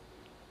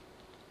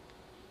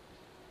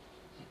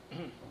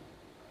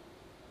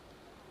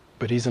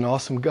 But He's an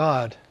awesome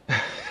God.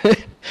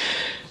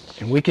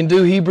 And we can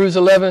do Hebrews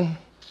 11,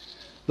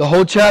 the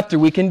whole chapter.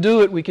 We can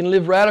do it. We can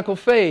live radical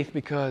faith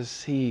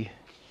because He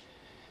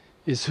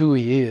is who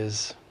He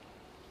is.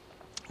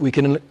 We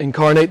can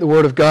incarnate the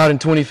Word of God in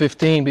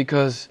 2015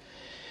 because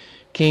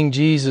King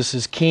Jesus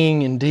is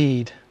King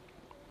indeed.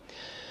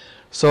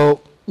 So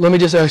let me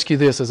just ask you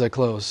this as I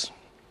close.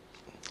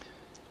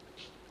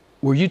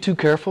 Were you too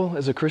careful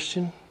as a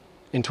Christian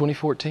in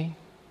 2014?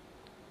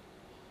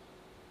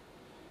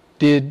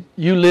 Did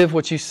you live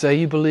what you say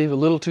you believe a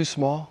little too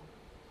small?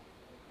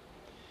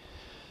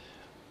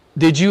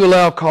 Did you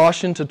allow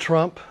caution to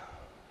trump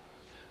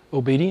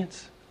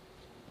obedience?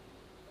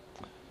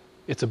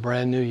 It's a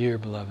brand new year,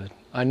 beloved.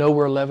 I know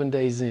we're 11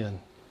 days in,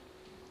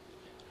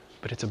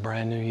 but it's a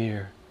brand new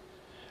year.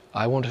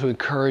 I want to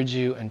encourage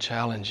you and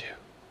challenge you.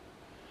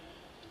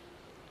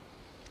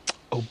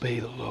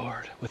 Obey the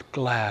Lord with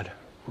glad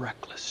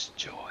reckless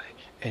joy.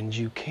 And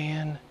you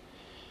can,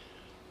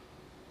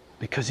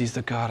 because He's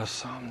the God of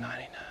Psalm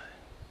 99.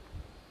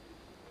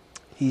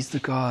 He's the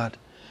God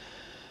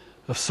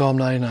of Psalm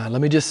 99.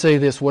 Let me just say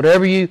this.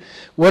 Whatever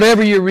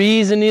your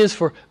reason is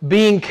for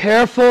being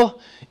careful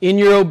in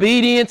your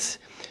obedience,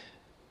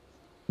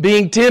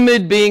 being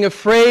timid, being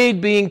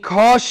afraid, being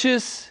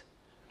cautious,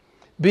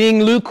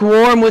 being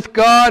lukewarm with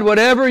God,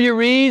 whatever your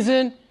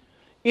reason,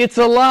 it's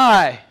a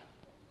lie.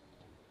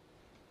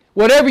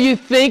 Whatever you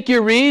think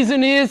your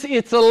reason is,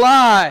 it's a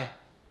lie.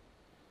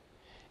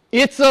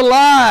 It's a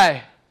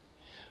lie.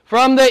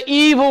 From the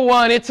evil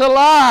one, it's a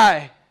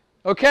lie.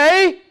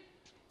 Okay?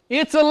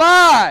 It's a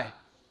lie.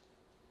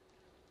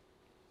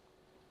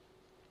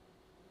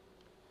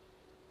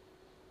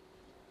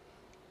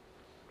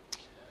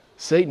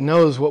 Satan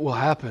knows what will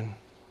happen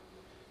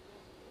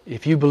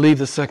if you believe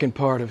the second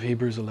part of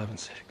Hebrews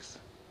 11:6.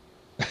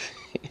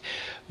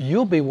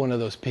 You'll be one of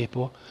those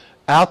people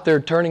out there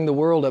turning the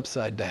world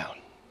upside down.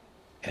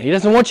 And he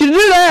doesn't want you to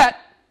do that.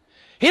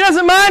 He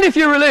doesn't mind if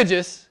you're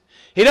religious.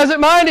 He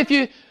doesn't mind if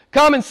you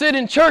come and sit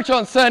in church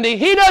on Sunday.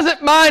 He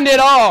doesn't mind at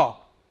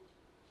all.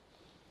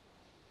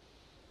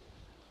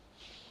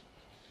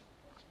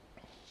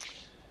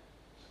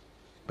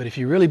 But if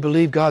you really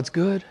believe God's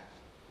good,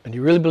 and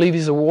you really believe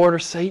He's a warder,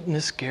 Satan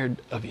is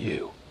scared of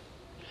you.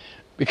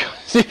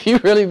 Because if you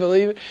really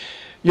believe it,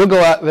 you'll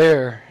go out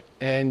there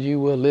and you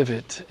will live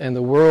it, and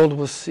the world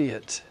will see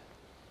it.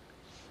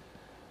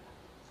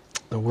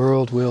 The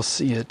world will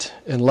see it,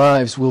 and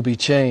lives will be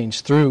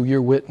changed through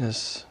your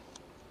witness.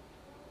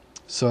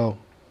 So,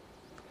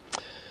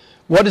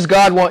 what does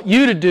God want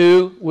you to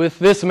do with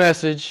this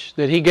message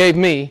that He gave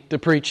me to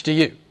preach to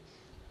you?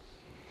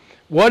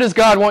 What does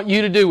God want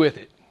you to do with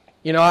it?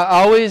 You know,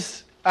 I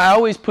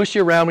always push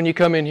you around when you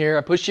come in here.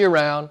 I push you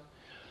around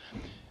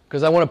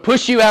because I want to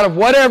push you out of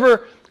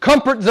whatever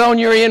comfort zone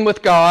you're in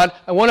with God.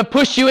 I want to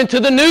push you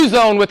into the new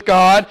zone with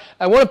God.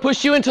 I want to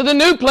push you into the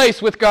new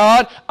place with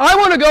God. I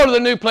want to go to the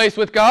new place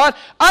with God.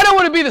 I don't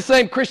want to be the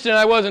same Christian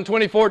I was in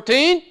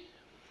 2014.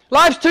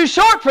 Life's too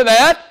short for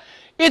that.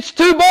 It's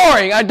too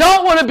boring. I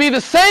don't want to be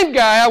the same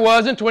guy I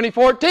was in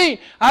 2014.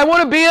 I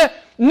want to be a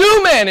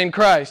new man in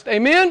Christ.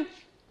 Amen?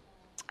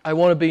 I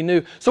want to be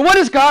new. So what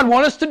does God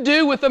want us to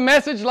do with a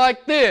message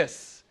like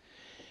this?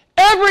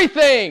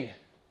 Everything.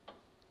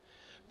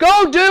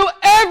 Go do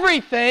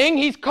everything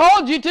He's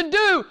called you to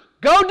do.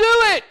 Go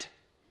do it.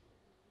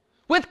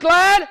 With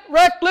glad,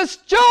 reckless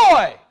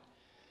joy.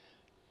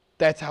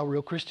 That's how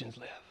real Christians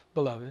live,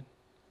 beloved.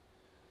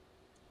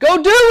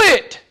 Go do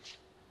it.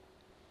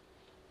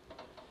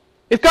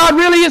 If God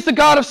really is the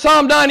God of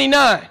Psalm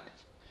 99,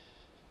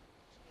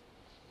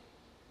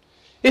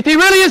 if He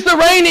really is the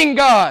reigning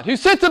God who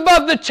sits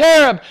above the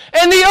cherub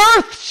and the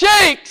earth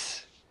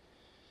shakes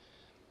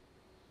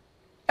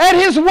at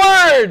His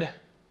word,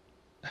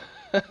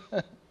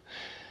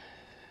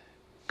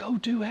 go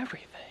do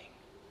everything.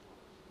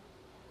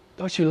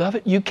 Don't you love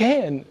it? You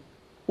can.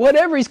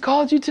 Whatever He's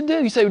called you to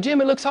do. You say, well, Jim,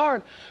 it looks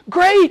hard.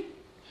 Great.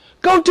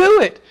 Go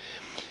do it.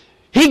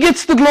 He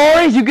gets the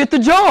glory, you get the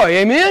joy.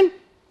 Amen?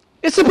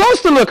 It's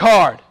supposed to look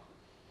hard.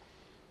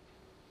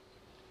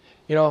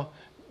 You know,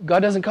 God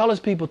doesn't call His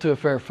people to a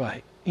fair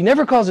fight. He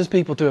never calls His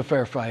people to a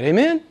fair fight.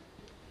 Amen?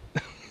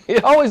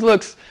 It always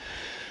looks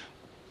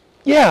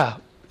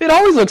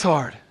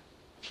hard.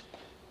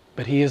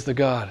 But He is the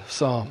God of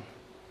Psalm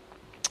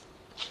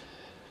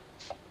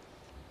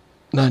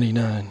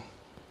 99.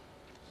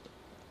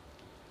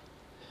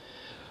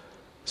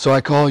 So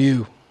I call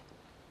you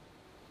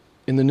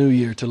in the new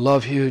year to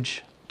love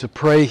huge, to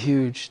pray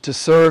huge, to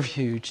serve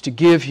huge, to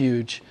give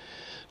huge,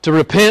 to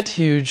repent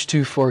huge,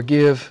 to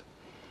forgive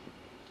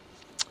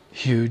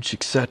huge,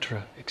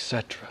 etc.,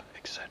 etc.,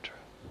 etc.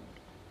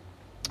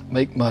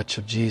 Make much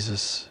of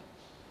Jesus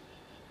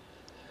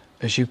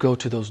as you go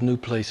to those new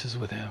places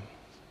with Him.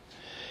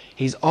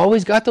 He's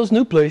always got those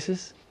new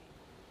places.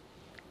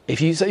 If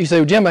you say,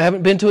 well, Jim, I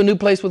haven't been to a new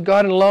place with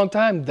God in a long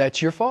time,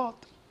 that's your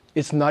fault.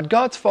 It's not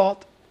God's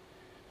fault.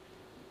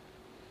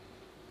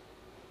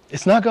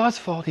 It's not God's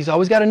fault. He's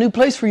always got a new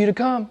place for you to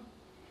come.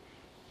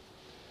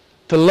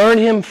 To learn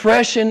Him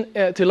afresh and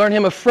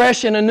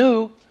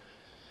anew.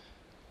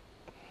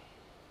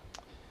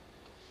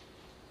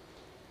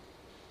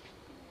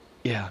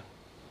 Yeah,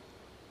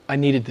 I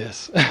needed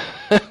this.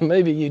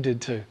 Maybe you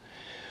did too.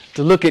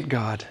 To look at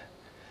God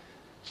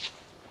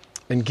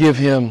and give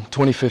Him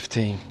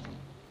 2015.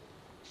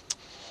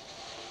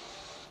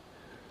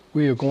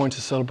 We are going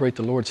to celebrate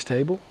the Lord's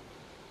table.